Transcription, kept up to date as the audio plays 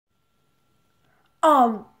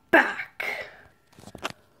I'm back.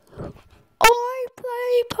 I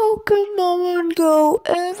play Pokemon Go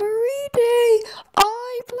every day.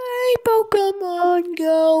 I play Pokemon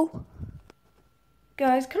Go.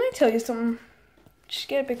 Guys, can I tell you something? Just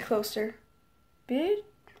get a bit closer. Bit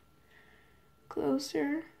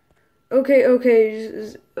closer. Okay,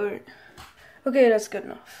 alright. Okay, that's good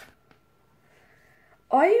enough.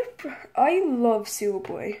 I love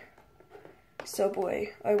Subway.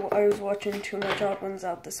 I was watching too much Odd Ones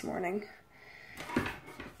Out this morning,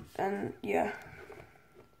 and yeah,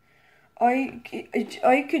 I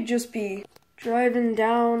could just be driving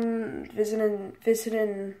down,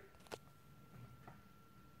 visiting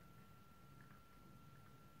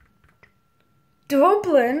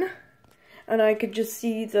Dublin, and I could just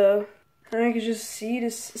see this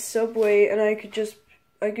Subway, and I could just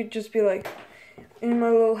be like, in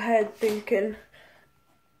my little head thinking,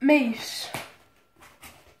 mate,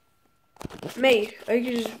 I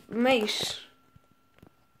could just, mate.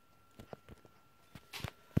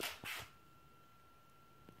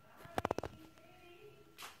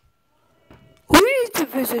 We need to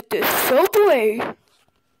visit this Subway.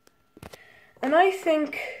 And I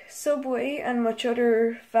think Subway and much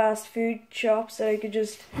other fast food shops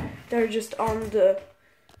that they're just on the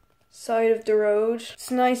side of the road.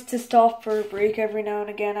 It's nice to stop for a break every now and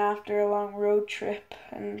again after a long road trip,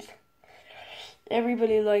 and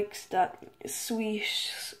everybody likes that sweet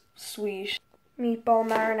meatball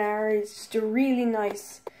marinara. It's just a really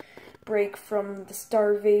nice break from the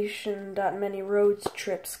starvation that many road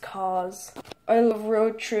trips cause. I love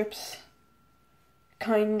road trips,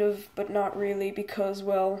 kind of, but not really, because,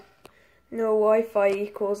 well, no Wi-Fi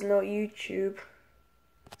equals no YouTube.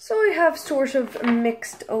 So I have sort of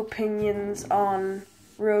mixed opinions on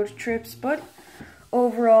road trips, but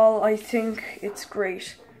overall I think it's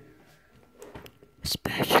great.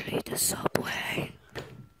 Especially the Subway.